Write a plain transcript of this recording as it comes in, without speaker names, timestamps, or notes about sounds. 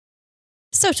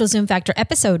Social Zoom Factor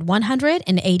episode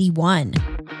 181.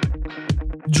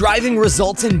 Driving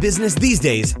results in business these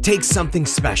days takes something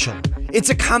special.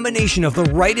 It's a combination of the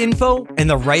right info and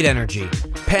the right energy.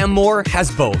 Pam Moore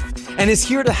has both and is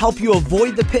here to help you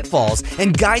avoid the pitfalls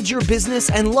and guide your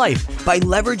business and life by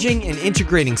leveraging and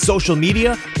integrating social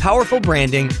media, powerful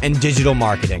branding, and digital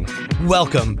marketing.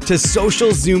 Welcome to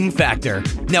Social Zoom Factor.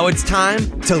 Now it's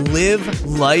time to live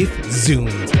life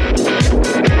zoomed.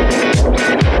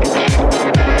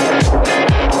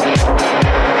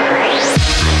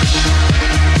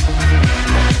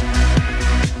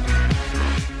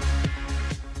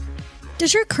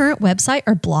 Does your current website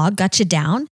or blog got you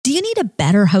down? Do you need a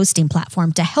better hosting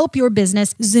platform to help your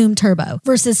business zoom turbo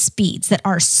versus speeds that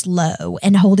are slow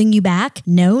and holding you back?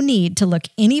 No need to look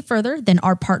any further than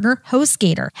our partner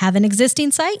HostGator. Have an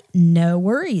existing site? No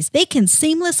worries. They can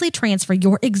seamlessly transfer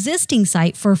your existing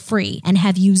site for free and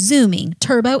have you zooming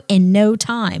turbo in no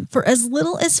time for as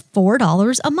little as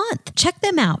 $4 a month. Check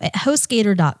them out at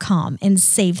HostGator.com and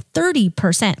save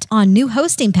 30% on new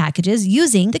hosting packages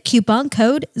using the coupon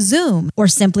code ZOOM, or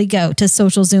simply go to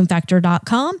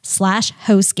socialzoomfactor.com/HostGator.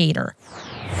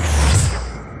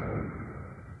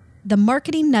 The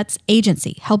Marketing Nuts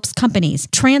Agency helps companies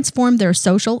transform their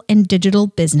social and digital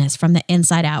business from the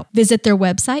inside out. Visit their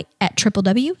website at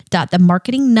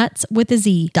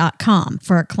www.themarketingnutswithaz.com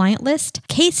for a client list,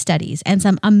 case studies, and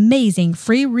some amazing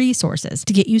free resources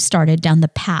to get you started down the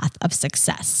path of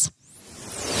success.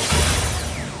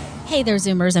 Hey there,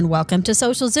 Zoomers, and welcome to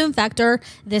Social Zoom Factor.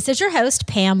 This is your host,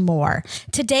 Pam Moore.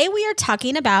 Today, we are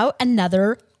talking about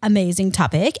another amazing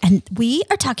topic, and we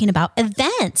are talking about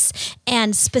events,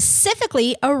 and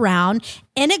specifically around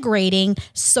integrating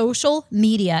social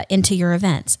media into your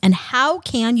events. And how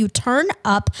can you turn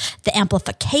up the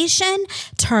amplification,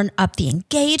 turn up the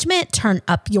engagement, turn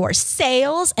up your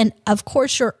sales, and of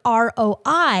course your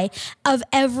ROI of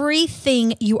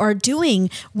everything you are doing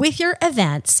with your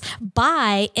events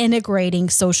by integrating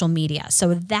social media.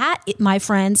 So that, my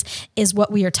friends, is what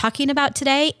we are talking about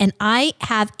today. And I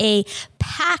have a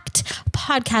packed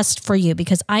podcast for you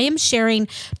because I am sharing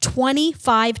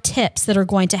 25 tips that are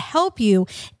going to help you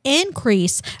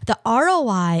increase the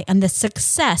ROI and the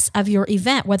success of your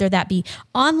event, whether that be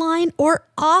online or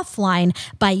offline,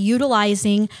 by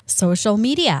utilizing social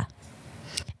media.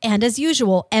 And as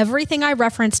usual, everything I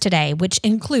reference today, which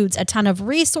includes a ton of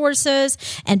resources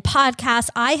and podcasts,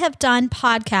 I have done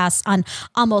podcasts on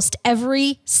almost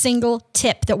every single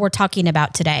tip that we're talking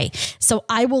about today. So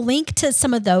I will link to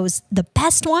some of those, the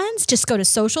best ones. Just go to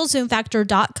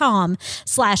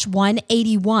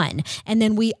socialzoomfactor.com/181. And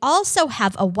then we also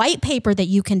have a white paper that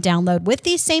you can download with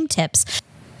these same tips.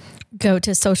 Go to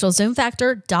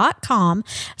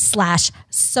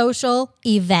socialzoomfactor.com/social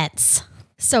events.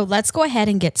 So let's go ahead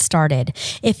and get started.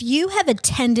 If you have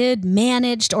attended,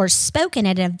 managed, or spoken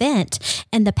at an event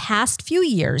in the past few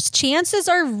years, chances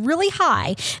are really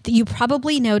high that you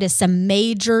probably noticed some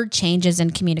major changes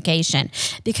in communication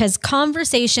because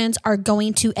conversations are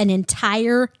going to an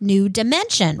entire new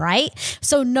dimension, right?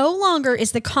 So no longer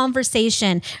is the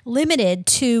conversation limited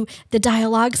to the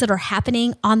dialogues that are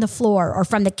happening on the floor or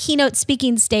from the keynote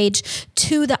speaking stage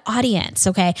to the audience,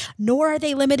 okay? Nor are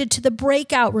they limited to the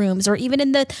breakout rooms or even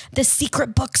in the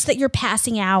secret books that you're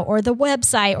passing out, or the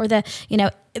website, or the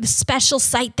special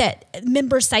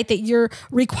member site that you're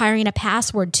requiring a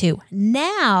password to.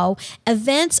 Now,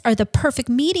 events are the perfect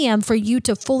medium for you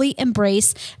to fully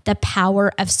embrace the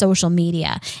power of social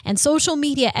media. And social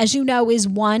media, as you know, is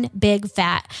one big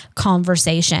fat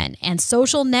conversation. And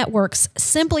social networks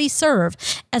simply serve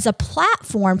as a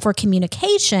platform for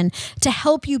communication to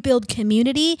help you build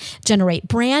community, generate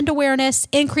brand awareness,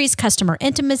 increase customer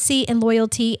intimacy and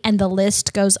loyalty, and the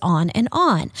list goes on and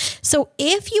on. So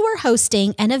if you are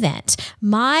hosting an event,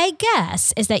 my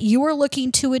guess is that you are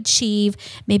looking to achieve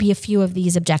maybe a few of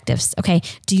these objectives. Okay.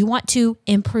 Do you want to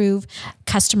improve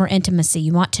customer intimacy?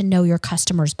 You want to know your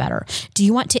customers better? Do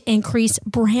you want to increase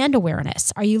brand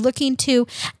awareness? Are you looking to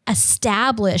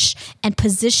establish and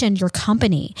position your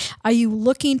company? Are you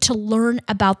looking to learn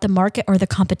about the market or the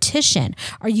competition?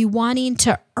 Are you wanting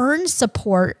to earn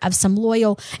support of some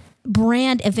loyal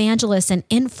brand evangelists and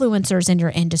influencers in your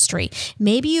industry?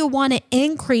 Maybe you want to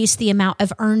increase the amount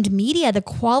of earned media, the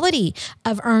quality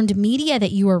of earned media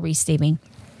that you are receiving.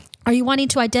 Are you wanting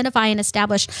to identify and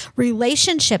establish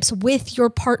relationships with your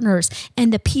partners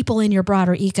and the people in your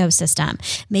broader ecosystem?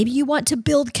 Maybe you want to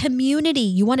build community.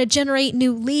 You want to generate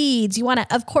new leads. You want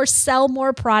to, of course, sell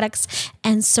more products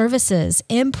and services,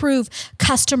 improve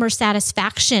customer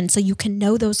satisfaction so you can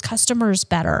know those customers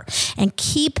better, and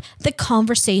keep the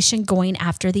conversation going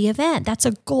after the event. That's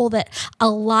a goal that a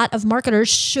lot of marketers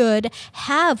should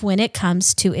have when it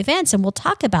comes to events, and we'll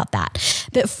talk about that.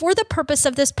 But for the purpose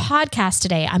of this podcast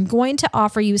today, I'm going to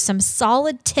offer you some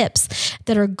solid tips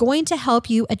that are going to help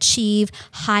you achieve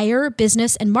higher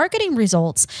business and marketing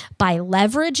results by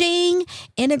leveraging,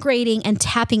 integrating, and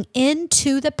tapping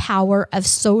into the power of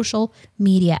social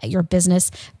media at your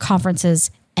business, conferences,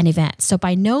 and events. So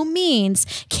by no means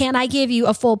can I give you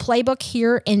a full playbook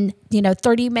here in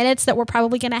 30 minutes that we're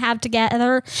probably going to have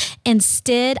together.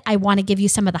 Instead, I want to give you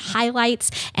some of the highlights,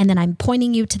 and then I'm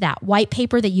pointing you to that white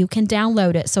paper that you can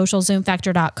download at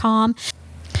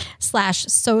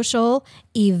socialzoomfactor.com/social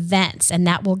events. And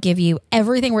that will give you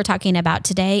everything we're talking about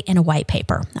today in a white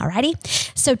paper. Alrighty.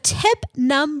 So tip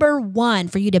number 1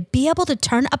 for you to be able to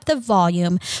turn up the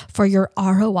volume for your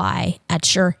ROI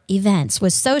at your events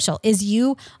with social is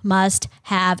you must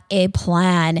have a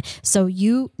plan. So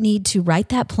you need to write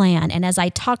that plan. And as I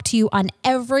talk to you on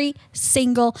every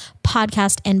single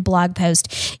podcast and blog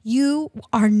post, you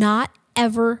are not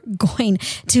ever going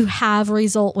to have a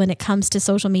result when it comes to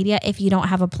social media if you don't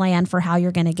have a plan for how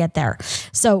you're going to get there.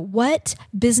 So what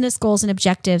business goals and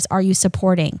objectives are you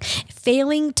supporting?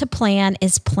 Failing to plan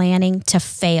is planning to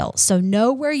fail. So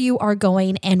know where you are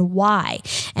going and why.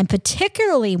 And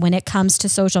particularly when it comes to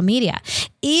social media,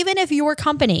 even if your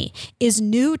company is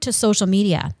new to social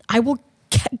media, I will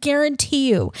guarantee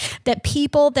you that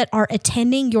people that are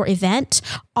attending your event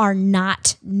are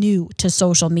not new to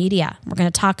social media. We're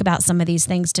going to talk about some of these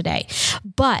things today,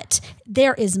 but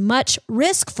there is much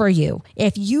risk for you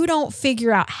if you don't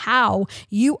figure out how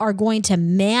you are going to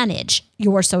manage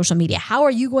your social media. How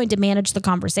are you going to manage the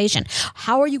conversation?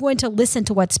 How are you going to listen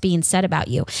to what's being said about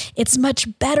you? It's much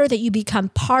better that you become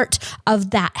part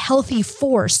of that healthy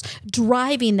force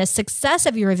driving the success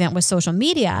of your event with social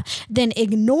media than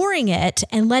ignoring it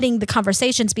and letting the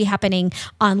conversations be happening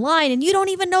online and you don't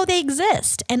even know they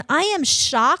exist. And I am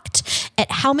shocked at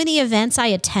how many events I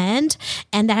attend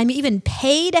and that I'm even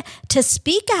paid to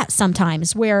speak at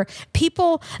sometimes, where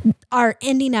people are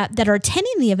ending up that are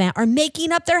attending the event are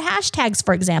making up their hashtags,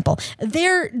 for example.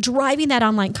 They're driving that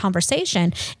online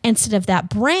conversation instead of that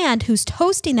brand who's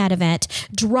hosting that event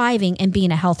driving and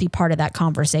being a healthy part of that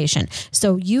conversation.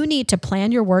 So you need to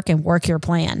plan your work and work your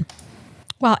plan.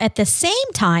 While at the same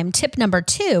time, tip number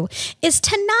 2 is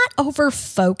to not over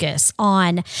focus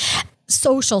on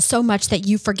social so much that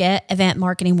you forget event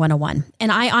marketing 101.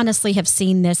 And I honestly have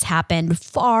seen this happen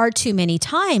far too many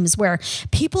times where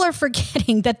people are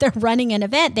forgetting that they're running an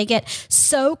event. They get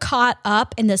so caught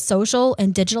up in the social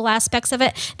and digital aspects of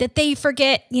it that they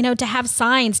forget, to have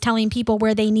signs telling people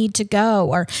where they need to go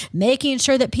or making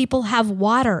sure that people have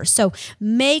water. So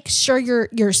make sure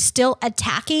you're still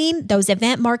attacking those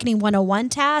event marketing 101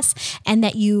 tasks and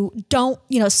that you don't,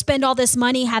 spend all this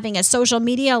money having a social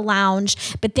media lounge,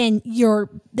 but then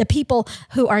the people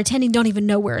who are attending don't even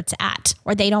know where it's at,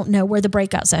 or they don't know where the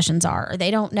breakout sessions are, or they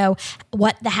don't know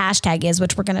what the hashtag is,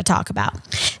 which we're going to talk about.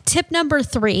 Tip number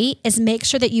 3 is make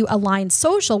sure that you align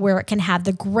social where it can have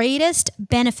the greatest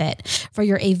benefit for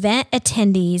your event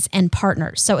attendees and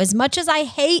partners. So as much as I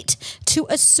hate to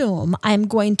assume, I'm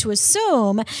going to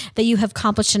assume that you have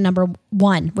accomplished number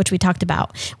 1, which we talked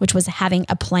about, which was having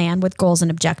a plan with goals and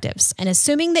objectives. And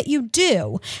assuming that you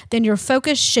do, then your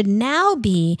focus should now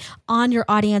be on your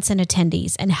audience and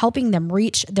attendees and helping them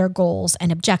reach their goals and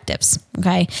objectives.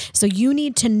 Okay. So you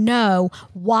need to know,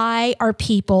 why are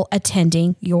people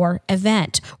attending your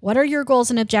event? What are your goals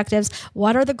and objectives?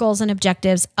 What are the goals and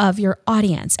objectives of your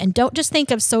audience? And don't just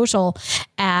think of social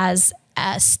as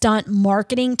a stunt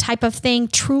marketing type of thing.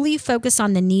 Truly focus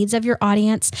on the needs of your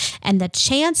audience and the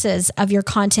chances of your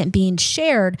content being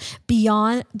shared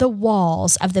beyond the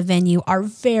walls of the venue are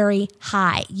very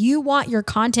high. You want your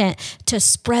content to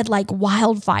spread like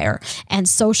wildfire, and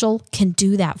social can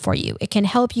do that for you. It can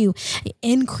help you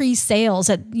increase sales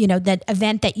at that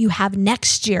event that you have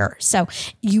next year. So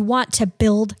you want to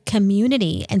build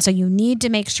community, and so you need to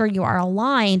make sure you are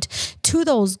aligned to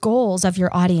those goals of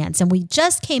your audience. And we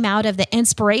just came out of the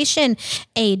Inspiration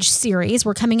Age series.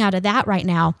 We're coming out of that right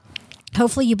now.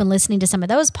 Hopefully you've been listening to some of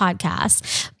those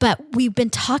podcasts, but we've been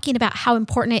talking about how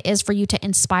important it is for you to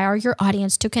inspire your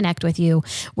audience to connect with you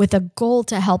with a goal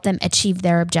to help them achieve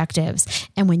their objectives.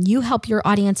 And when you help your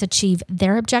audience achieve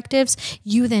their objectives,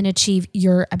 you then achieve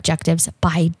your objectives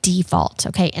by default.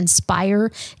 Okay.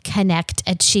 Inspire, connect,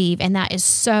 achieve. And that is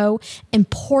so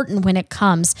important when it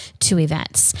comes to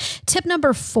events. Tip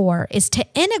number 4 is to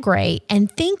integrate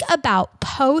and think about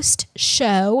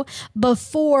post-show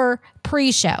before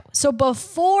pre-show. So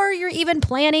before you're even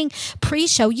planning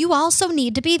pre-show, you also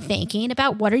need to be thinking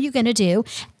about what are you going to do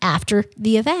after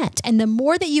the event. And the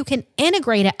more that you can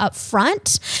integrate it up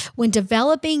front when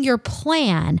developing your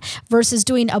plan versus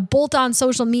doing a bolt-on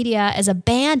social media as a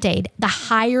band-aid, the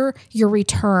higher your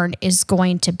return is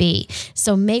going to be.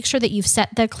 So make sure that you've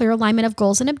set the clear alignment of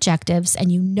goals and objectives,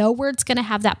 and you know where it's going to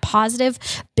have that positive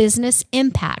business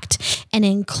impact, and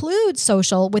include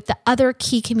social with the other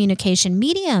key communication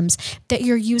mediums that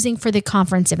you're using for the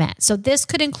conference event. So this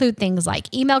could include things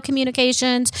like email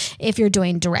communications, if you're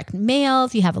doing direct mail,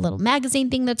 if you have a little magazine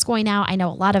thing that's going out. I know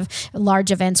a lot of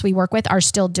large events we work with are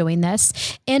still doing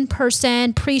this.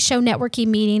 In-person, pre-show networking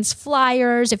meetings,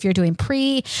 flyers, if you're doing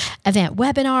pre-event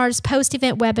webinars,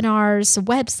 post-event webinars,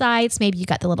 websites, maybe you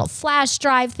got the little flash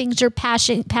drive things you're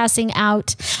passing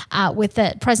out with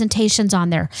the presentations on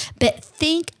there. But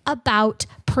think about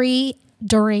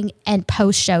during, and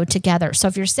post-show together. So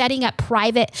if you're setting up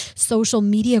private social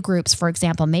media groups, for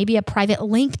example, maybe a private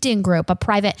LinkedIn group, a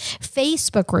private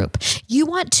Facebook group, you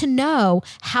want to know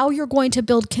how you're going to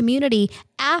build community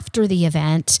after the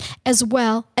event as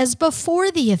well as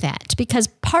before the event, because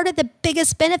part of the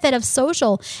biggest benefit of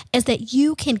social is that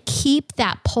you can keep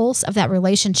that pulse of that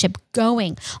relationship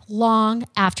going long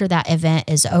after that event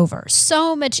is over.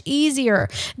 So much easier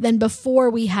than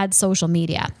before we had social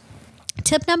media.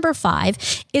 Tip number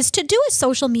 5 is to do a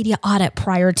social media audit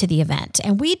prior to the event.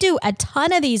 And we do a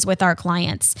ton of these with our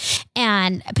clients.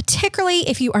 And particularly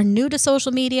if you are new to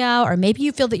social media, or maybe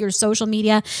you feel that your social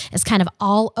media is kind of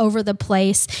all over the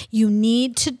place, you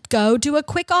need to go do a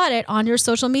quick audit on your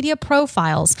social media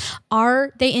profiles.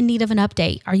 Are they in need of an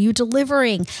update? Are you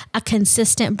delivering a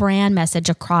consistent brand message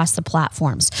across the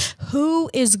platforms? Who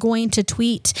is going to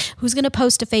tweet? Who's going to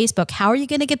post to Facebook? How are you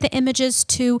going to get the images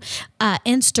to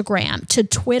Instagram, to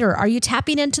Twitter? Are you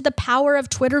tapping into the power of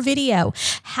Twitter video?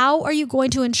 How are you going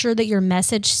to ensure that your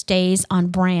message stays on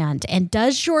brand? And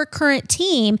does your current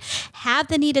team have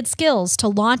the needed skills to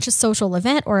launch a social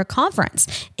event or a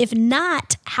conference? If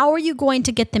not, how are you going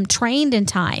to get them trained in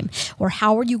time? Or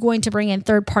how are you going to bring in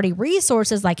third-party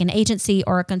resources like an agency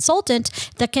or a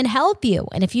consultant that can help you?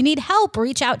 And if you need help,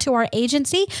 reach out to our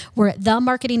agency. We're at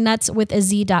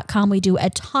themarketingnutswithaz.com. We do a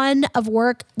ton of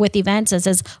work with events. This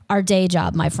is our day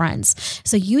job, my friends.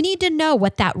 So you need to know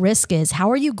what that risk is.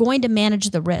 How are you going to manage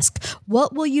the risk?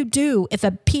 What will you do if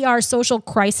a PR social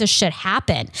crisis should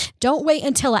happen? Don't wait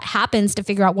until it happens to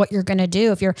figure out what you're going to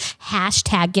do. If your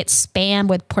hashtag gets spammed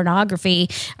with pornography,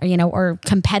 or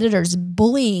competitors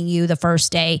bullying you the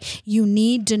first day, you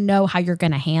need to know how you're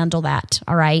going to handle that.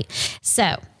 All right.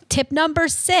 So tip number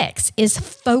 6 is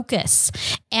focus.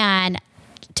 And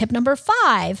tip number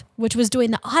 5, which was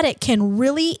doing the audit, can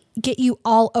really get you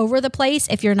all over the place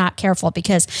if you're not careful,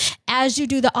 because as you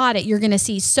do the audit, you're going to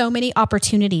see so many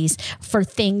opportunities for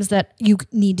things that you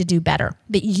need to do better,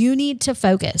 but you need to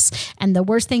focus. And the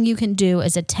worst thing you can do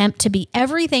is attempt to be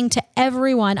everything to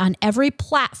everyone on every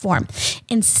platform.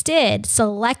 Instead,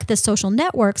 select the social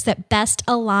networks that best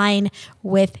align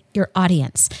with your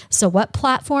audience. So what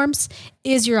platforms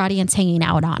is your audience hanging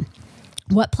out on?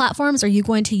 What platforms are you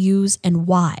going to use and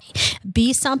why?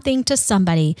 Be something to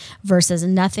somebody versus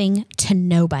nothing to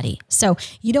nobody. So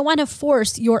you don't want to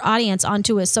force your audience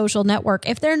onto a social network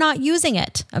if they're not using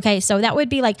it. Okay, so that would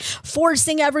be like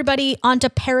forcing everybody onto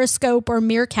Periscope or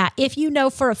Meerkat if you know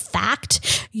for a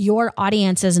fact your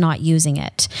audience is not using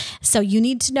it. So you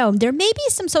need to know there may be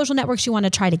some social networks you want to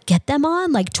try to get them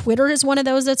on. Like Twitter is one of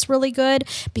those that's really good,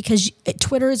 because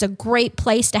Twitter is a great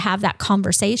place to have that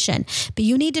conversation. But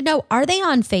you need to know, are they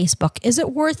on Facebook? Is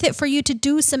it worth it for you to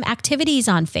do some activities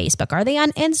on Facebook? Are they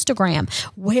on Instagram?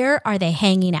 Where are they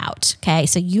hanging out? Okay,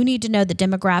 so you need to know the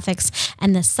demographics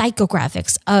and the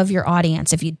psychographics of your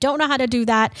audience. If you don't know how to do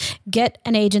that, get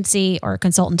an agency or a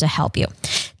consultant to help you.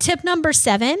 Tip number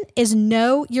 7 is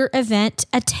know your event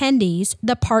attendees,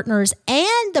 the partners,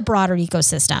 and the broader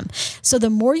ecosystem. So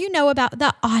the more you know about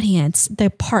the audience,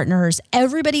 the partners,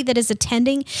 everybody that is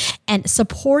attending and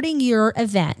supporting your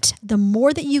event, the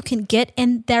more that you can get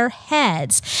in their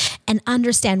heads and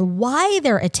understand why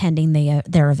they're attending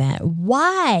their event.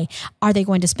 Why are they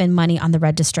going to spend money on the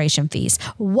registration fees?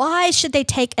 Why should they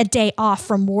take a day off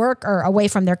from work or away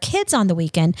from their kids on the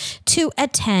weekend to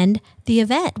attend the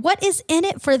event? What is in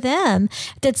it for them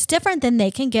that's different than they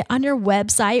can get on your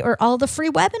website or all the free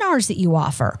webinars that you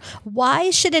offer? Why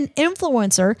should an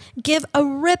influencer give a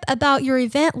rip about your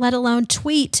event, let alone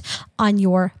tweet on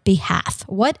your behalf?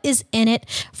 What is in it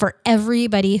for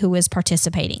everybody who is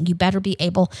participating? You better be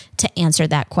able to answer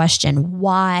that question.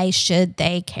 Why should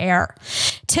they care?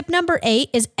 Tip number 8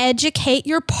 is educate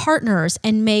your partners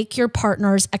and make your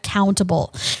partners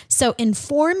accountable. So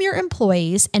inform your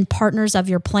employees and partners of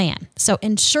your plan. So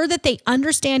ensure that they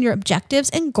understand your objectives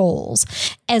and goals,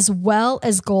 as well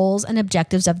as goals and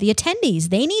objectives of the attendees.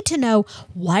 They need to know,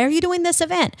 why are you doing this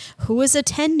event? Who is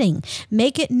attending?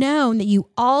 Make it known that you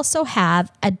also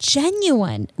have a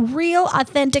genuine, real,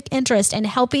 authentic interest in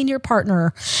helping your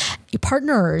partners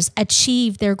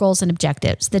achieve their goals and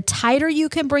objectives. The tighter you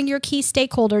can bring your key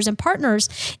stakeholders and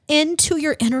partners into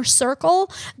your inner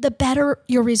circle, the better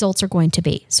your results are going to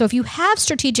be. So if you have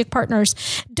strategic partners,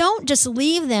 don't just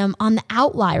leave them on the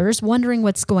outliers wondering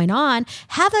what's going on.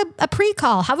 Have a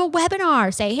pre-call, have a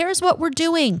webinar, say, here's what we're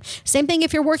doing. Same thing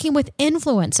if you're working with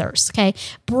influencers, okay?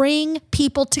 Bring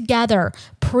people together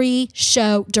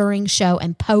pre-show, during show,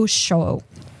 and post-show.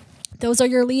 Those are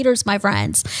your leaders, my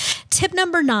friends. Tip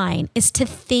number 9 is to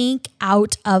think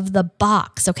out of the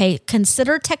box, okay?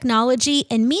 Consider technology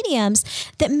and mediums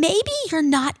that maybe you're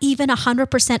not even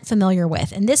 100% familiar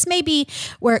with. And this may be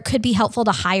where it could be helpful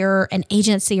to hire an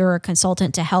agency or a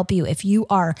consultant to help you if you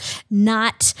are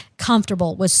not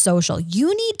comfortable with social.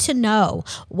 You need to know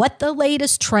what the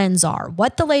latest trends are,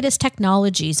 what the latest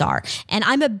technologies are. And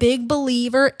I'm a big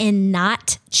believer in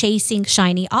not chasing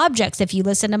shiny objects. If you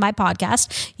listen to my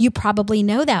podcast, you probably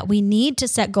know that. We need to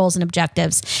set goals and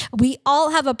objectives. We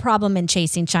all have a problem in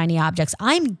chasing shiny objects.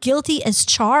 I'm guilty as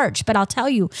charged, but I'll tell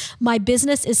you, my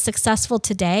business is successful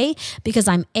today because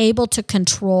I'm able to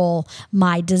control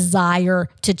my desire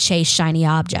to chase shiny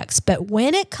objects. But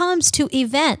when it comes to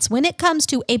events, when it comes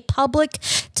to a public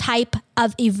type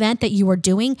of event that you are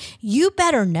doing, you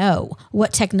better know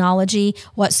what technology,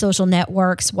 what social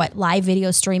networks, what live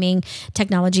video streaming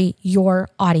technology your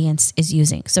audience is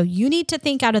using. So you need to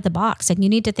think out of the box and you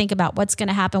need to think about what's going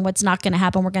to happen, what's not going to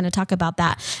happen. We're going to talk about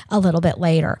that a little bit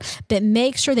later. But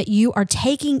make sure that you are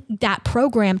taking that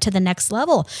program to the next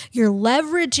level. You're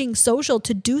leveraging social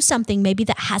to do something maybe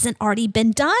that hasn't already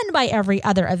been done by every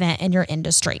other event in your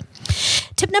industry.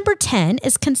 Tip number 10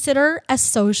 is consider a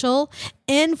social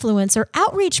influencer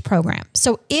outreach program.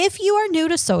 So if you are new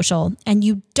to social and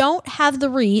you don't have the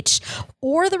reach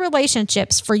or the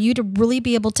relationships for you to really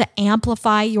be able to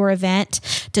amplify your event,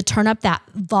 to turn up that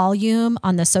volume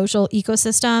on the social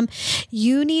ecosystem,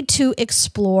 you need to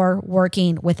explore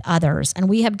working with others. And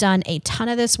we have done a ton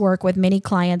of this work with many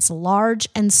clients, large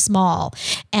and small,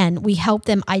 and we help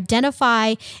them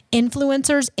identify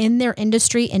influencers in their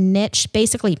industry and niche,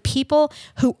 basically people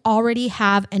who already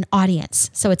have an audience.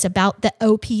 So it's about the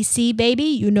OPC, baby.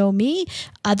 You know me,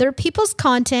 other people's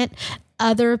content,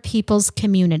 other people's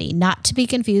community, not to be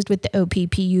confused with the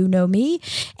OPP, you know me.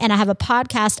 And I have a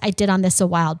podcast I did on this a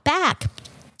while back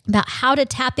about how to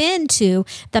tap into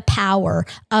the power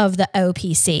of the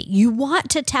OPC. You want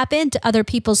to tap into other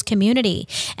people's community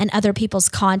and other people's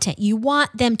content. You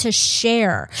want them to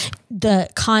share the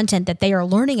content that they are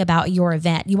learning about your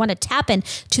event. You want to tap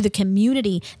into the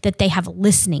community that they have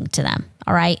listening to them.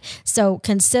 All right. So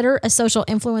consider a social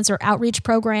influencer outreach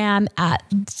program.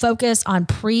 Focus on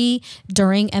pre,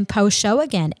 during, and post show.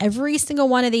 Again, every single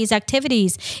one of these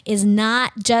activities is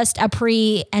not just a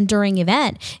pre and during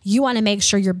event. You want to make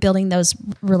sure you're building those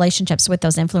relationships with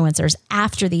those influencers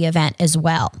after the event as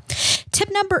well. Tip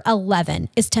number 11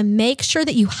 is to make sure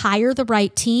that you hire the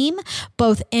right team,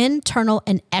 both internal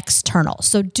and external.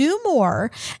 So do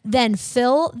more than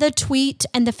fill the tweet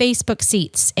and the Facebook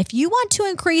seats. If you want to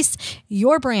increase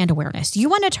your brand awareness, you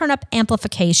want to turn up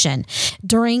amplification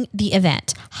during the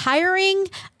event, hiring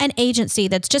an agency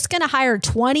that's just going to hire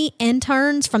 20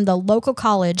 interns from the local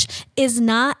college is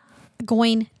not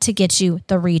going to get you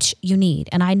the reach you need.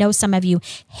 And I know some of you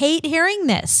hate hearing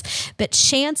this, but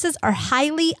chances are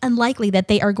highly unlikely that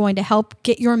they are going to help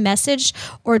get your message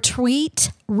or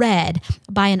tweet read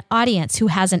by an audience who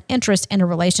has an interest in a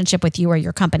relationship with you or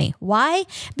your company. Why?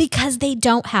 Because they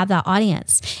don't have that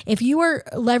audience. If you are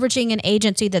leveraging an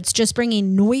agency that's just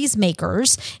bringing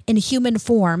noisemakers in human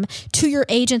form to your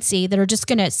agency that are just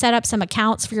going to set up some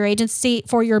accounts for your agency,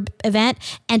 for your event,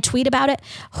 and tweet about it,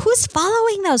 who's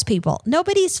following those people?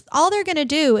 Nobody's. All they're going to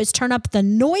do is turn up the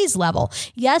noise level.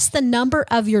 Yes, the number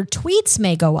of your tweets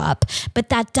may go up, but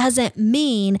that doesn't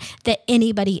mean that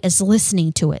anybody is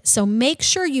listening to it. So make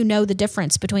sure you know the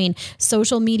difference between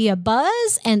social media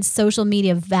buzz and social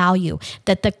media value,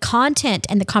 that the content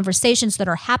and the conversations that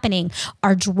are happening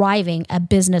are driving a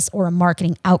business or a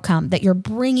marketing outcome, that you're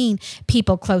bringing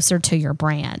people closer to your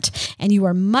brand. And you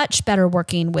are much better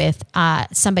working with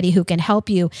somebody who can help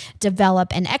you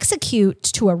develop and execute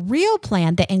to a real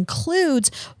plan that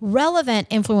includes relevant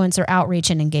influencer outreach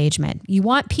and engagement. You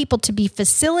want people to be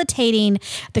facilitating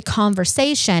the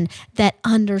conversation that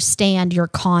understand your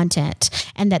content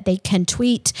and that they can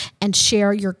tweet and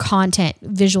share your content,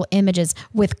 visual images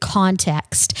with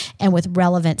context and with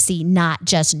relevancy, not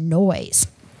just noise.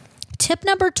 Tip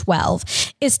number 12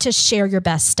 is to share your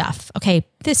best stuff. Okay,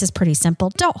 this is pretty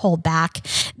simple. Don't hold back.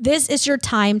 This is your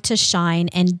time to shine,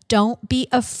 and don't be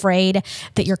afraid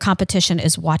that your competition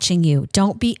is watching you.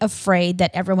 Don't be afraid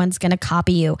that everyone's going to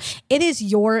copy you. It is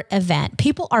your event.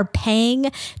 People are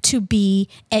paying to be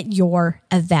at your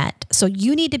event. So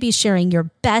you need to be sharing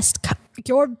your best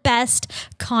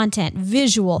content,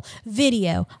 visual,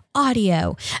 video,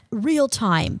 audio, real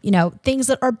time, things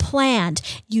that are planned.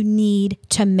 You need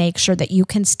to make sure that you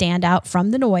can stand out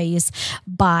from the noise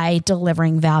by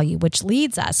delivering value, which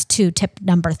leads us to tip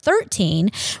number 13,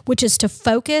 which is to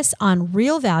focus on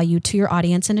real value to your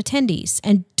audience and attendees.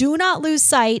 And do not lose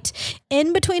sight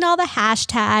in between all the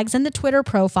hashtags and the Twitter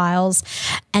profiles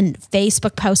and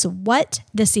Facebook posts what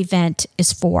this event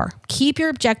is for. Keep your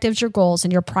objectives, your goals,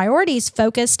 and your priorities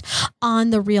focused on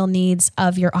the real needs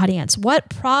of your audience. What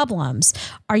problems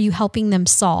are you helping them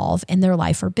solve in their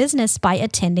life or business by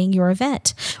attending your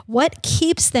event? What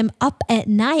keeps them up at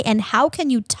night, and how can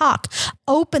you talk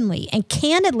openly and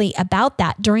candidly about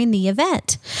that during the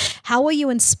event? How will you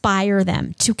inspire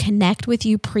them to connect with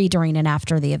you pre, during, and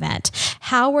after the event?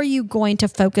 How are you going to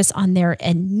focus on their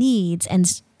needs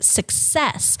and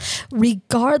success,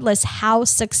 regardless how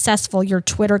successful your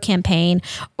Twitter campaign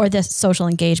or the social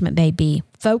engagement may be?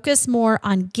 Focus more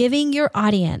on giving your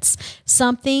audience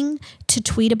something to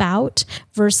tweet about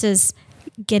versus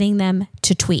getting them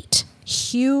to tweet.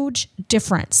 Huge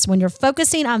difference. When you're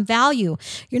focusing on value,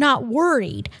 you're not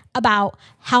worried about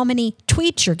how many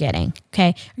tweets you're getting.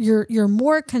 Okay. You're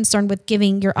more concerned with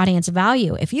giving your audience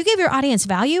value. If you give your audience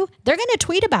value, they're going to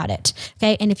tweet about it.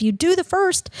 Okay. And if you do the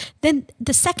first, then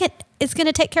the second is going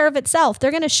to take care of itself.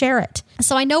 They're going to share it.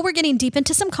 So I know we're getting deep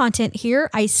into some content here.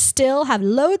 I still have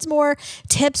loads more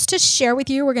tips to share with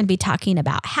you. We're going to be talking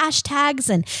about hashtags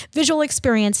and visual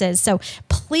experiences. So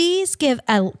please give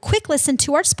a quick listen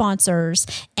to our sponsors,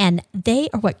 and they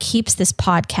are what keeps this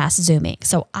podcast zooming.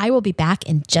 So I will be back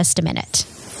in just a minute.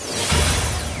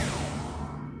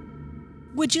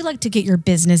 Would you like to get your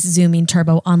business zooming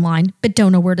turbo online, but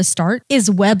don't know where to start? Is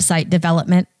website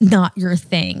development not your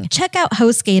thing? Check out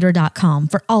HostGator.com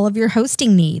for all of your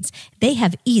hosting needs. They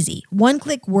have easy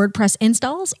one-click WordPress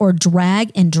installs or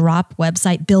drag and drop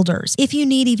website builders. If you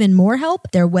need even more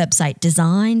help, their website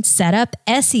design, setup,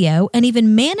 SEO, and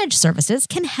even managed services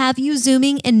can have you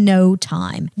zooming in no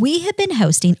time. We have been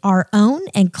hosting our own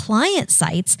and client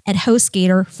sites at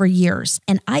HostGator for years,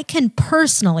 and I can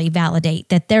personally validate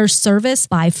that their service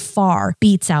by far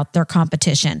beats out their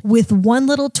competition. With one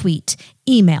little tweet,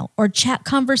 email, or chat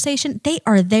conversation, they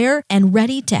are there and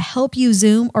ready to help you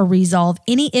Zoom or resolve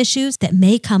any issues that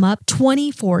may come up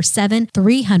 24/7,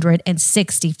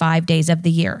 365 days of the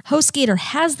year. HostGator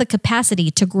has the capacity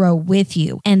to grow with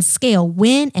you and scale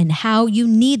when and how you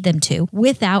need them to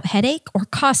without headache or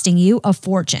costing you a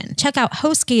fortune. Check out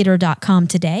HostGator.com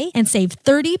today and save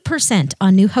 30%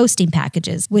 on new hosting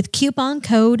packages with coupon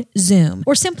code ZOOM,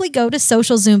 or simply go to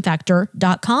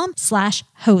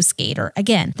socialzoomfactor.com/HostGator.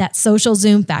 Again, that's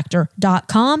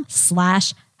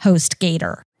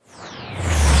socialzoomfactor.com/HostGator.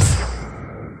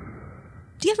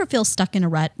 Do you ever feel stuck in a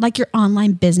rut, like your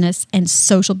online business and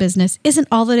social business isn't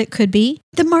all that it could be?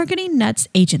 The Marketing Nuts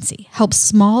Agency helps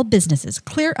small businesses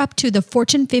clear up to the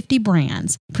Fortune 50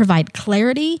 brands, provide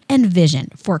clarity and vision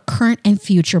for current and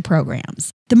future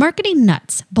programs. The Marketing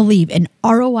Nuts believe in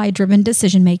ROI-driven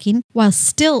decision-making while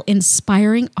still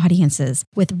inspiring audiences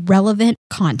with relevant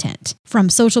content. From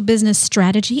social business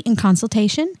strategy and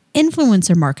consultation,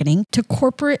 influencer marketing, to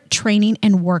corporate training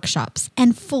and workshops,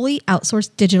 and fully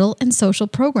outsourced digital and social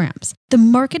programs. The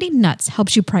Marketing Nuts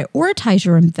helps you prioritize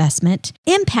your investment,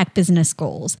 impact business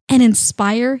goals, and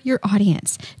inspire your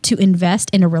audience to invest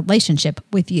in a relationship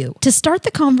with you. To start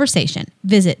the conversation,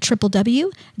 visit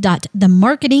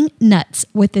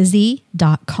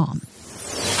www.themarketingnutswithaz.com.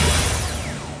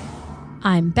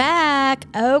 I'm back.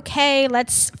 Okay,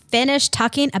 let's finish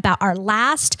talking about our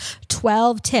last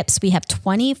 12 tips. We have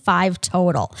 25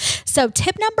 total. So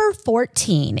tip number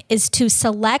 14 is to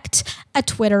select a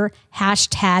Twitter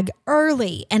hashtag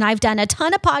early. And I've done a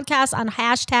ton of podcasts on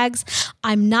hashtags.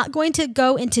 I'm not going to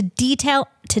go into detail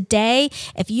today.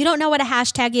 If you don't know what a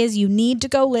hashtag is, you need to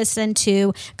go listen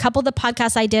to a couple of the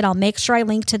podcasts I did. I'll make sure I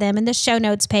link to them in the show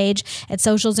notes page at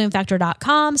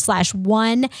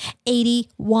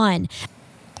socialzoomfactor.com/181.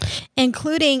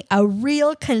 including a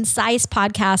real concise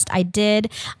podcast I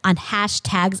did on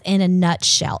hashtags in a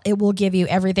nutshell. It will give you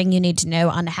everything you need to know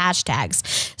on hashtags.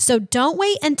 So don't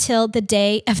wait until the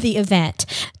day of the event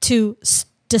to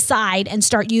decide and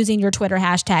start using your Twitter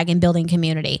hashtag and building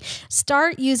community.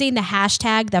 Start using the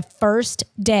hashtag the first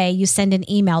day you send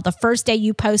an email, the first day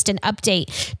you post an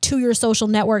update to your social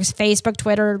networks, Facebook,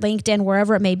 Twitter, LinkedIn,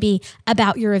 wherever it may be,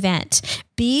 about your event.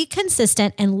 Be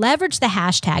consistent and leverage the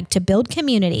hashtag to build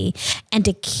community and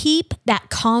to keep that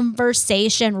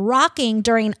conversation rocking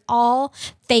during all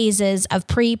phases of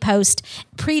pre,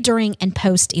 during, and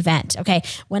post event. Okay.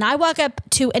 When I walk up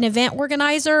to an event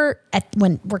organizer,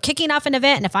 when we're kicking off an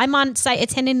event, and if I'm on site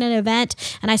attending an event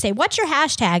and I say, "What's your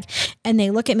hashtag?" and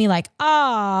they look at me like,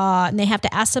 and they have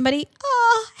to ask somebody,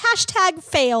 hashtag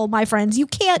fail, my friends. You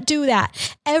can't do that.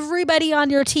 Everybody on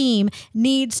your team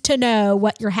needs to know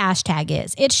what your hashtag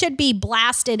is. It should be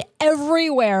blasted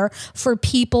everywhere for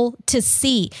people to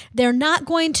see. They're not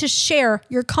going to share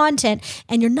your content,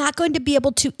 and you're not going to be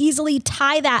able to easily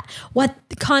tie that, what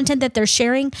content that they're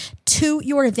sharing, to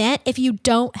your event if you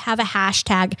don't have a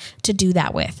hashtag to do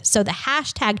that with. So the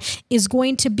hashtag is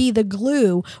going to be the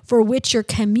glue for which your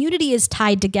community is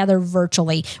tied together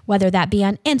virtually, whether that be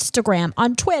on Instagram,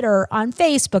 on Twitter, on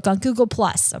Facebook, on Google+,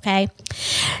 okay?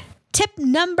 Tip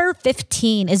number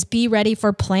 15 is be ready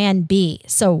for plan B.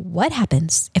 So what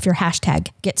happens if your hashtag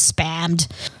gets spammed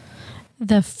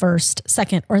the first,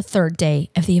 second, or third day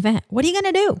of the event? What are you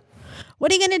going to do?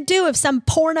 What are you going to do if some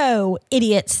porno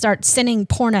idiot starts sending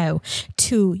porno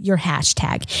to your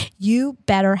hashtag? You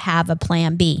better have a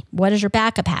plan B. What is your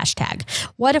backup hashtag?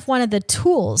 What if one of the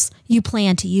tools you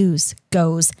plan to use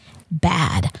goes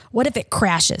bad? What if it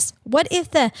crashes? What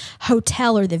if the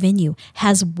hotel or the venue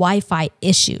has Wi-Fi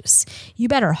issues? You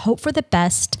better hope for the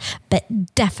best,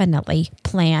 but definitely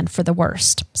plan for the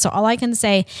worst. So all I can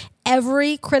say,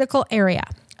 every critical area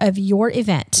of your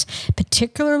event,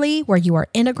 particularly where you are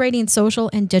integrating social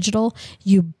and digital,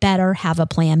 you better have a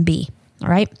plan B. All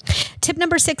right. Tip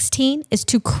number 16 is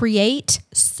to create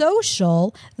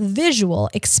social visual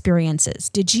experiences.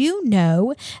 Did you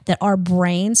know that our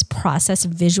brains process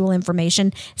visual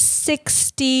information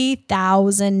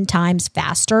 60,000 times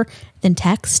faster than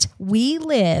text? We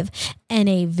live in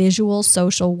a visual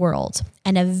social world.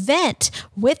 An event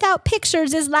without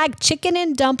pictures is like chicken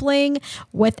and dumpling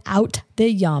without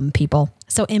the yum, people.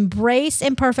 So embrace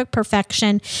imperfect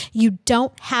perfection. You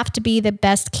don't have to be the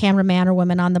best cameraman or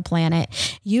woman on the planet.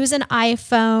 Use an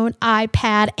iPhone,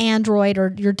 iPad, Android,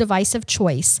 or your device of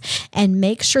choice, and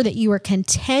make sure that you are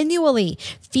continually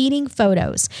feeding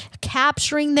photos,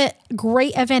 capturing the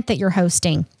great event that you're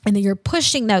hosting, and that you're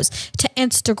pushing those to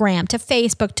Instagram, to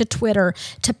Facebook, to Twitter,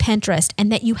 to Pinterest,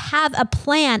 and that you have a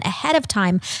plan ahead of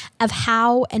time of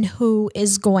how and who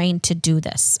is going to do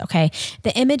this, okay?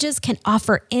 The images can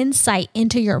offer insight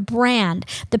into your brand,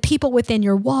 the people within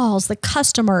your walls, the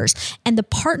customers, and the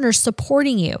partners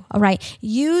supporting you, all right?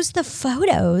 Use the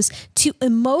photos to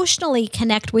emotionally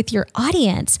connect with your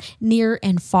audience near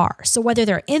and far. So whether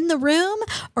they're in the room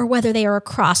or whether they are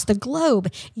across the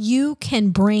globe, you can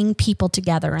bring people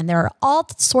together. And there are all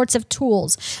sorts of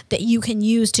tools that you can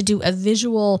use to do a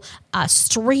visual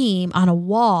stream on a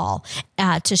wall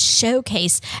to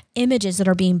showcase images that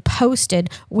are being posted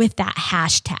with that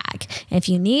hashtag. If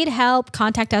you need help,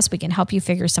 contact us. We can help you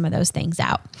figure some of those things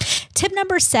out. Tip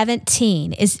number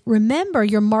 17 is remember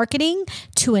you're marketing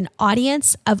to an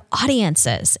audience of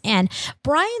audiences. And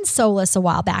Brian Solis a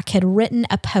while back had written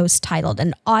a post titled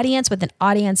An Audience with an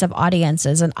Audience of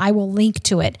Audiences, and I will link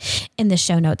to it in the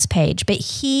show notes page. But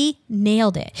he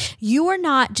nailed it. You are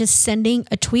not just sending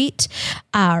a tweet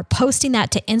or posting that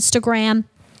to Instagram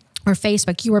or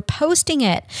Facebook. You are posting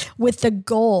it with the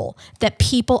goal that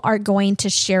people are going to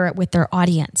share it with their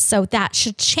audience. So that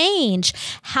should change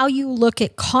how you look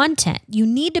at content. You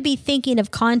need to be thinking of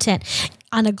content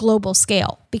on a global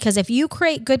scale. Because if you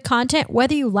create good content,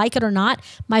 whether you like it or not,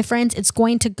 my friends, it's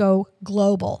going to go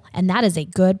global. And that is a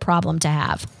good problem to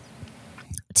have.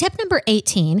 Tip number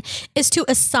 18 is to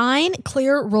assign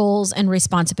clear roles and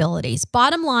responsibilities.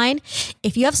 Bottom line,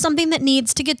 if you have something that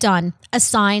needs to get done,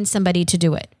 assign somebody to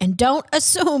do it. And don't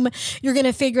assume you're going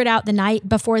to figure it out the night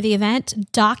before the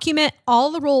event. Document all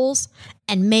the roles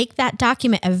and make that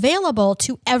document available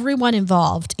to everyone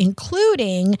involved,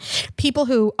 including people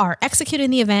who are executing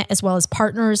the event, as well as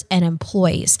partners and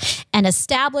employees, and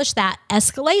establish that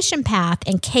escalation path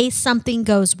in case something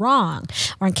goes wrong,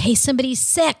 or in case somebody's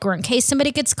sick, or in case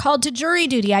somebody gets called to jury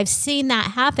duty. I've seen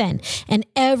that happen, and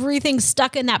everything's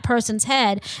stuck in that person's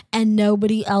head, and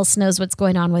nobody else knows what's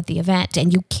going on with the event.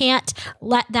 And you can't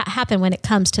let that happen when it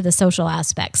comes to the social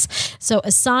aspects. So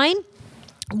assign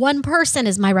one person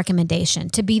is my recommendation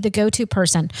to be the go-to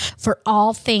person for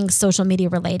all things social media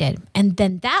related. And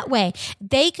then that way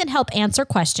they can help answer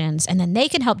questions, and then they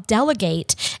can help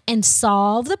delegate and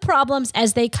solve the problems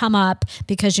as they come up,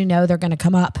 because you know they're going to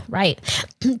come up, right?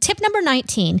 Tip number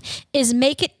 19 is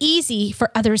make it easy for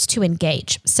others to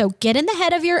engage. So get in the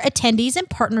head of your attendees and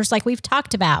partners like we've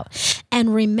talked about.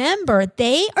 And remember,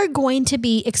 they are going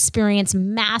to experience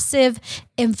massive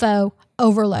info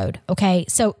overload. Okay.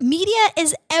 So media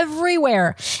is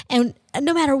everywhere. And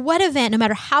no matter what event, no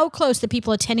matter how close the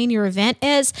people attending your event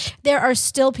is, there are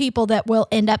still people that will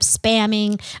end up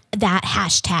spamming that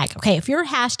hashtag. Okay. If your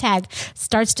hashtag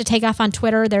starts to take off on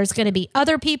Twitter, there's going to be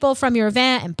other people from your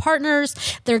event and partners.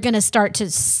 They're going to start to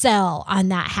sell on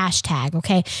that hashtag.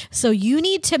 Okay. So you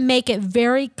need to make it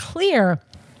very clear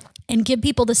and give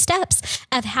people the steps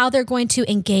of how they're going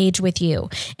to engage with you.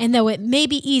 And though it may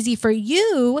be easy for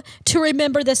you to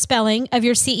remember the spelling of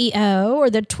your CEO or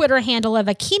the Twitter handle of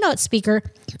a keynote speaker,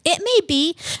 it may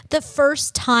be the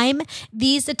first time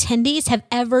these attendees have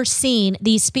ever seen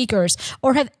these speakers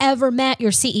or have ever met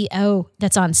your CEO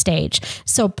that's on stage.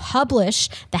 So publish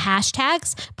the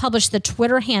hashtags, publish the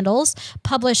Twitter handles,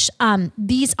 publish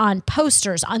these on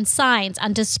posters, on signs,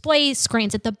 on display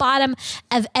screens at the bottom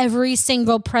of every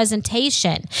single presentation.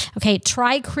 Okay,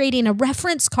 try creating a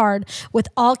reference card with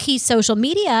all key social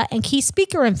media and key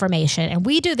speaker information. And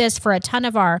we do this for a ton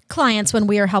of our clients when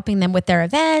we are helping them with their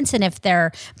events. And if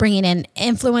they're bringing in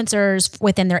influencers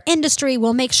within their industry,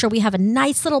 we'll make sure we have a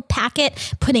nice little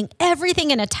packet, putting everything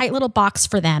in a tight little box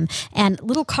for them, and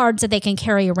little cards that they can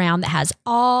carry around that has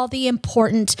all the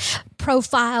important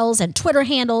profiles and Twitter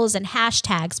handles and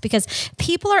hashtags, because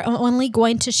people are only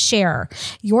going to share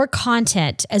your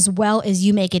content as well as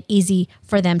you make it easy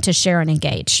for them to share and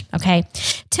engage. Okay.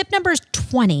 Tip number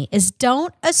 20 is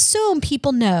don't assume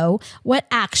people know what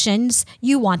actions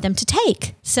you want them to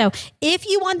take. So if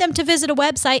you want them to visit a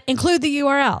website, include the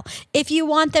URL. If you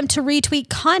want them to retweet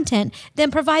content,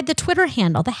 then provide the Twitter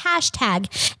handle, the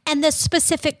hashtag, and the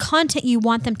specific content you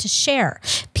want them to share.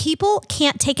 People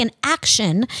can't take an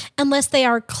action unless they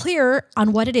are clear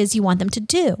on what it is you want them to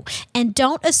do. And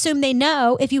don't assume they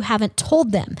know if you haven't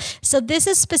told them. So this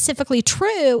is specifically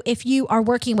true if you are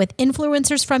working with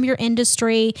influencers from your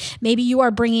industry. Maybe you are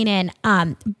bringing in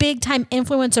big time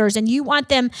influencers and you want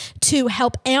them to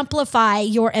help amplify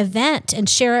your event and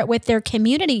share it with their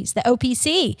communities, the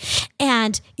OPC.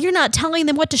 And you're not telling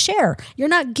them what to share. You're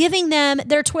not giving them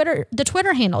the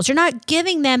Twitter handles. You're not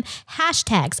giving them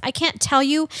hashtags. I can't tell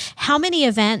you how many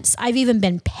events I've even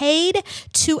been paid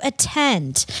to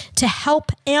attend to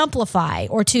help amplify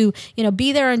or to,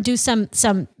 be there and do some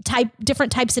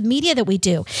different types of media that we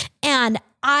do. And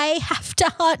I have to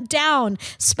hunt down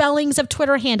spellings of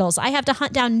Twitter handles. I have to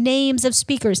hunt down names of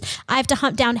speakers. I have to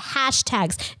hunt down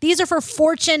hashtags. These are for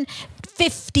Fortune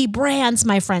 50 brands,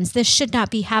 my friends. This should not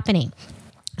be happening.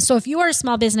 So if you are a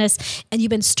small business and you've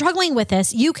been struggling with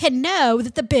this, you can know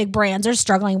that the big brands are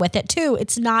struggling with it too.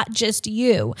 It's not just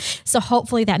you. So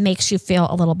hopefully that makes you feel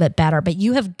a little bit better. But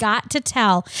you have got to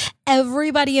tell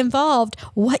everybody involved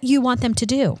what you want them to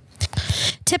do.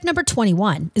 Tip number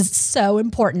 21 is so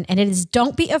important, and it is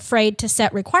don't be afraid to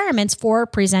set requirements for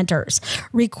presenters.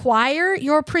 Require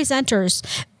your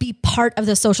presenters be part of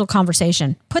the social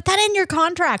conversation. Put that in your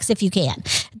contracts if you can.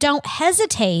 Don't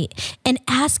hesitate in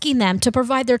asking them to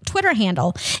provide their Twitter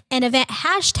handle and event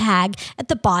hashtag at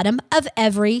the bottom of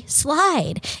every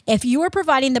slide. If you are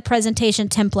providing the presentation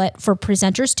template for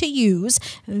presenters to use,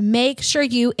 make sure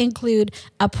you include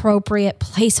appropriate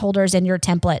placeholders in your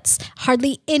templates.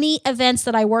 Hardly any events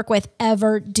that I work with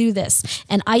ever do this.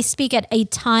 And I speak at a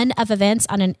ton of events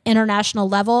on an international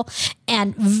level,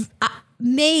 and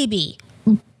maybe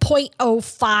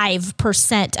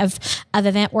 0.05% of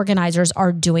event organizers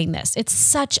are doing this. It's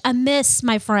such a miss,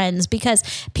 my friends, because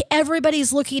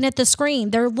everybody's looking at the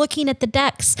screen. They're looking at the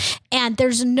decks, and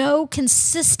there's no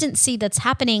consistency that's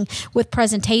happening with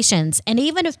presentations. And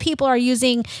even if people are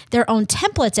using their own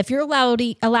templates, if you're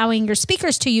allowing your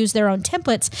speakers to use their own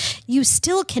templates, you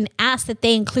still can ask that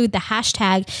they include the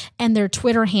hashtag and their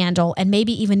Twitter handle, and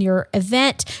maybe even your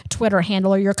event Twitter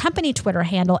handle or your company Twitter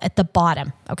handle at the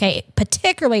bottom. Okay.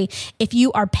 Particularly if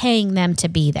you are paying them to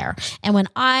be there. And when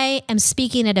I am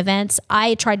speaking at events,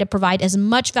 I try to provide as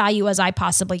much value as I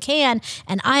possibly can.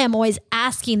 And I am always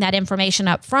asking that information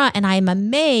up front. And I am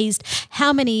amazed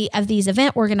how many of these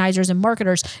event organizers and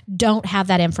marketers don't have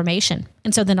that information.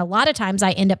 And so then a lot of times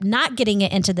I end up not getting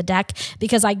it into the deck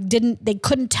because they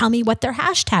couldn't tell me what their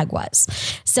hashtag was.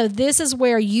 So this is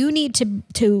where you need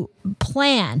to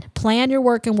plan your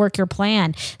work and work your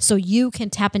plan so you can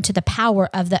tap into the power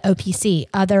of the OPC,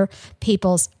 other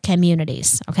people's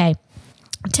communities. Okay.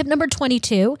 Tip number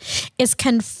 22 is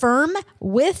confirm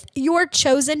with your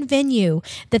chosen venue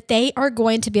that they are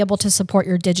going to be able to support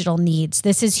your digital needs.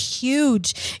 This is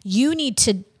huge. You need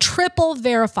to triple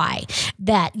verify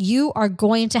that you are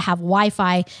going to have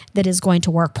Wi-Fi that is going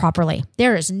to work properly.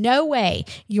 There is no way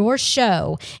your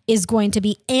show is going to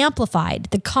be amplified,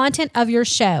 the content of your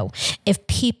show, if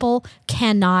people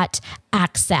cannot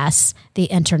access the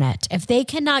internet. If they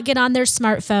cannot get on their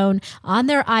smartphone, on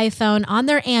their iPhone, on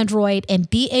their Android, and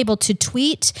be able to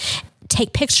tweet,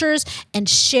 take pictures, and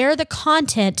share the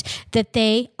content that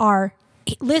they are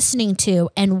listening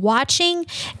to and watching,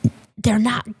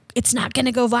 it's not going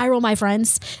to go viral, my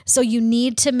friends. So you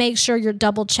need to make sure you're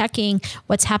double checking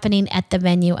what's happening at the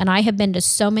venue. And I have been to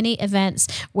so many events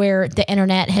where the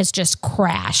internet has just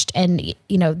crashed, and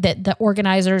the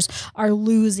organizers are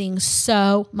losing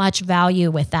so much value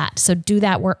with that. So do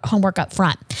that homework up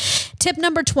front. Tip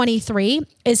number 23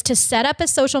 is to set up a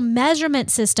social measurement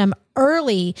system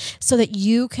early so that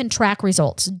you can track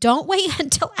results. Don't wait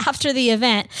until after the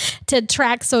event to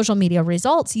track social media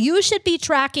results. You should be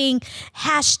tracking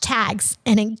hashtags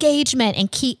and engagement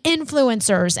and key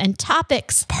influencers and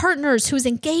topics, partners who's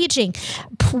engaging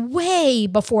way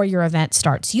before your event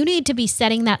starts. You need to be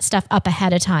setting that stuff up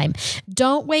ahead of time.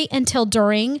 Don't wait until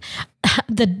during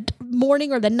the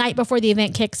morning or the night before the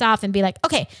event kicks off and be like,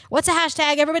 okay, what's a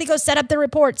hashtag? Everybody go set up the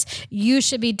reports. You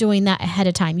should be doing that ahead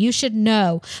of time. You should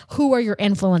know who are your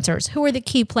influencers, who are the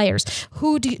key players,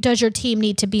 who does your team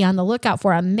need to be on the lookout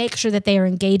for, and make sure that they are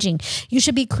engaging. You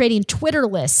should be creating Twitter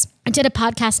lists. I did a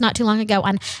podcast not too long ago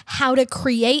on how to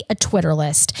create a Twitter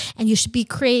list, and you should be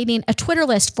creating a Twitter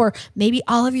list for maybe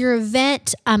all of your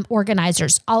event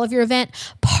organizers, all of your event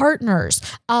partners,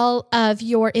 all of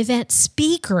your event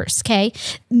speakers, okay?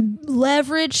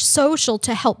 Leverage social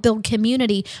to help build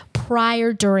community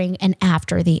prior, during, and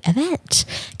after the event.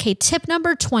 Okay, tip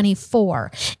number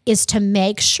 24 is to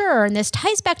make sure, and this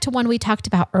ties back to one we talked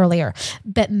about earlier,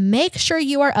 but make sure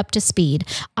you are up to speed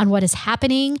on what is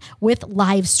happening with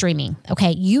live streaming.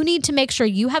 Okay, you need to make sure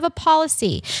you have a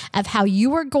policy of how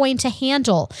you are going to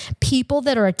handle people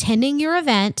that are attending your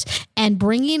event and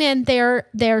bringing in their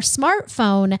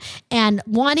smartphone and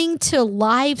wanting to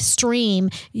live stream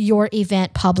your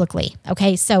event publicly.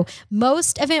 Okay, so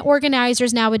most event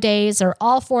organizers nowadays are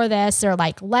all for this. They're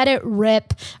like, let it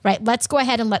rip, right? Let's go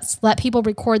ahead and let's let people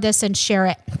record this and share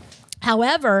it.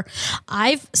 However,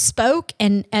 I've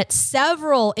spoken at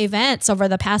several events over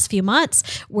the past few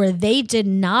months where they did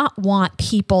not want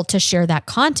people to share that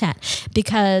content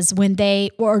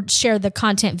or share the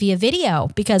content via video,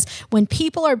 because when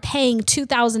people are paying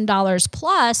 $2,000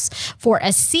 plus for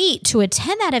a seat to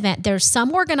attend that event, there's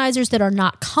some organizers that are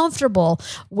not comfortable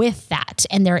with that.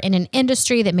 And they're in an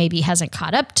industry that maybe hasn't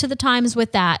caught up to the times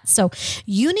with that. So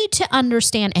you need to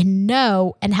understand and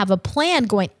know and have a plan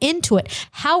going into it.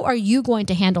 How are you going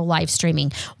to handle live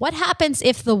streaming? What happens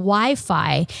if the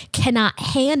Wi-Fi cannot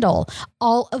handle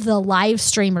all of the live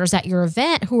streamers at your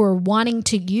event who are wanting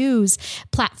to use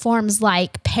platforms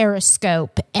like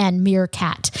Periscope and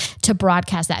Meerkat to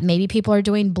broadcast that? Maybe people are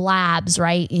doing blabs,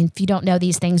 right? If you don't know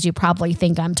these things, you probably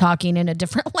think I'm talking in a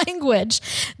different language,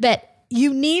 but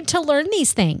you need to learn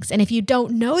these things. And if you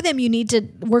don't know them, you need to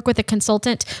work with a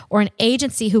consultant or an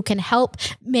agency who can help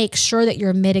make sure that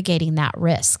you're mitigating that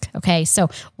risk. Okay. So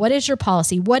what is your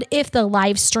policy? What if the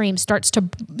live stream starts to,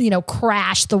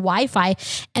 crash the Wi-Fi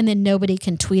and then nobody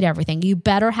can tweet everything? You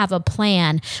better have a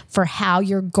plan for how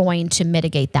you're going to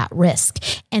mitigate that risk.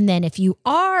 And then if you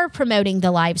are promoting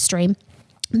the live stream,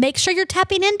 Make sure you're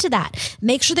tapping into that.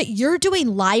 Make sure that you're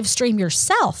doing live stream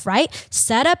yourself, right?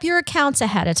 Set up your accounts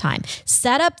ahead of time.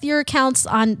 Set up your accounts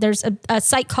on, there's a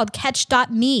site called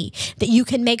catch.me that you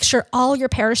can make sure all your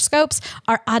Periscopes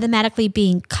are automatically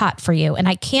being caught for you. And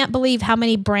I can't believe how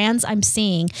many brands I'm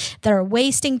seeing that are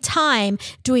wasting time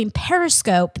doing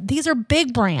Periscope. These are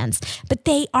big brands, but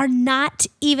they are not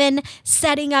even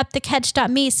setting up the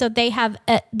catch.me so they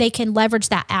can leverage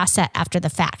that asset after the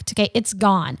fact. Okay, it's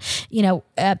gone.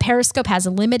 Periscope has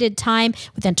a limited time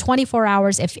within 24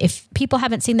 hours. If people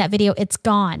haven't seen that video, it's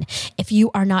gone if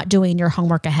you are not doing your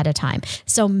homework ahead of time.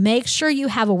 So make sure you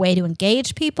have a way to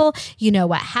engage people. You know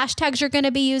what hashtags you're going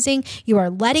to be using. You are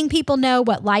letting people know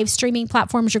what live streaming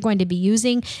platforms you're going to be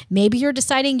using. Maybe you're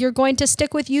deciding you're going to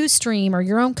stick with Ustream or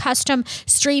your own custom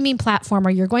streaming platform, or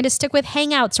you're going to stick with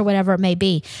Hangouts or whatever it may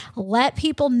be. Let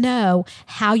people know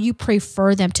how you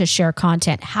prefer them to share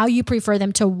content, how you prefer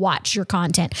them to watch your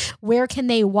content. Where can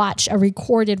they watch a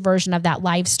recorded version of that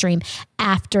live stream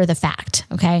after the fact?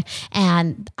 Okay.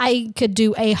 And I could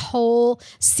do a whole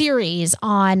series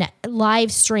on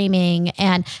live streaming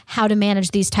and how to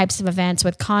manage these types of events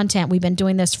with content. We've been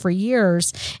doing this for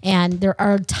years, and there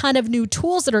are a ton of new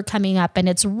tools that are coming up, and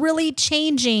it's really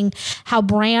changing how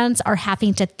brands are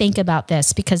having to think about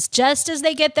this, because just as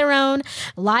they get their own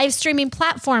live streaming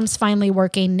platforms finally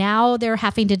working, now they're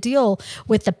having to deal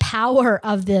with the power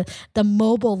of the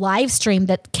mobile live stream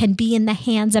that can be in the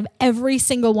hands of every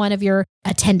single one of your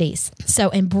attendees. So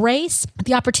embrace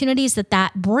the opportunities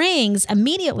that brings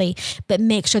immediately, but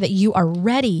make sure that you are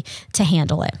ready to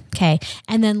handle it. Okay.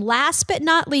 And then last but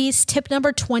not least, tip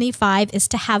number 25 is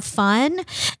to have fun.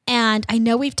 And I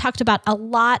know we've talked about a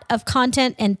lot of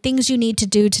content and things you need to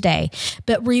do today,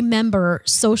 but remember,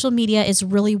 social media is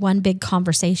really one big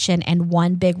conversation and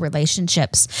one big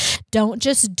relationships. Don't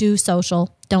just do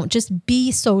social. Don't just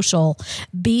be social.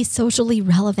 Be socially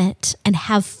relevant and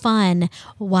have fun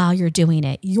while you're doing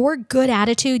it. Your good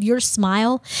attitude, your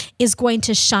smile is going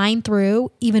to shine through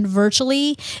even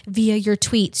virtually via your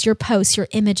tweets, your posts, your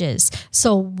images.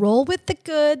 So roll with the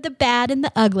good, the bad, and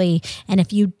the ugly. And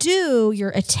if you do,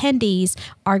 your attendees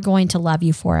are going to love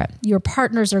you for it. Your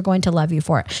partners are going to love you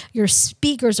for it. Your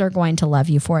speakers are going to love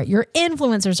you for it. Your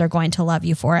influencers are going to love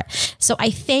you for it. So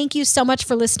I thank you so much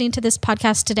for listening to this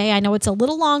podcast today. I know it's a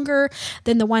little longer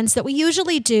than the ones that we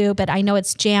usually do, but I know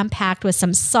it's jam-packed with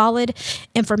some solid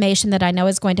information that I know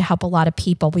is going to help a lot of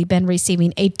people. We've been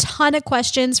receiving a ton of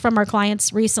questions from our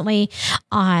clients recently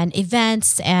on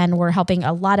events, and we're helping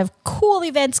a lot of cool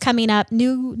events coming up,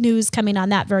 new news coming on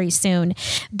that very soon.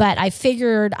 But I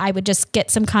figured I would just get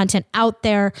some content out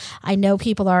there. I know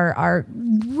people are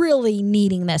really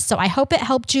needing this. So I hope it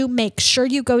helped you. Make sure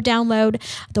you go download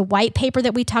the white paper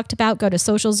that we talked about. Go to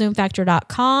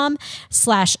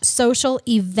socialzoomfactor.com/social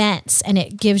events, and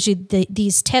it gives you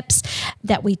these tips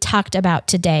that we talked about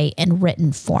today in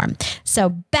written form. So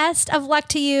best of luck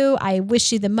to you. I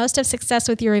wish you the most of success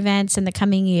with your events in the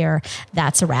coming year.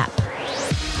 That's a wrap.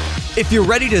 If you're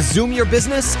ready to Zoom your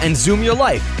business and Zoom your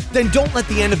life, then don't let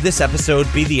the end of this episode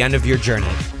be the end of your journey.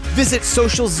 Visit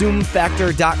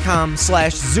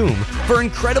socialzoomfactor.com/Zoom for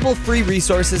incredible free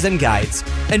resources and guides.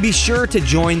 And be sure to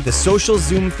join the Social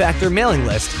Zoom Factor mailing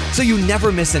list so you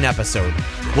never miss an episode.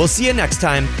 We'll see you next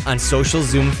time on Social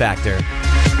Zoom Factor.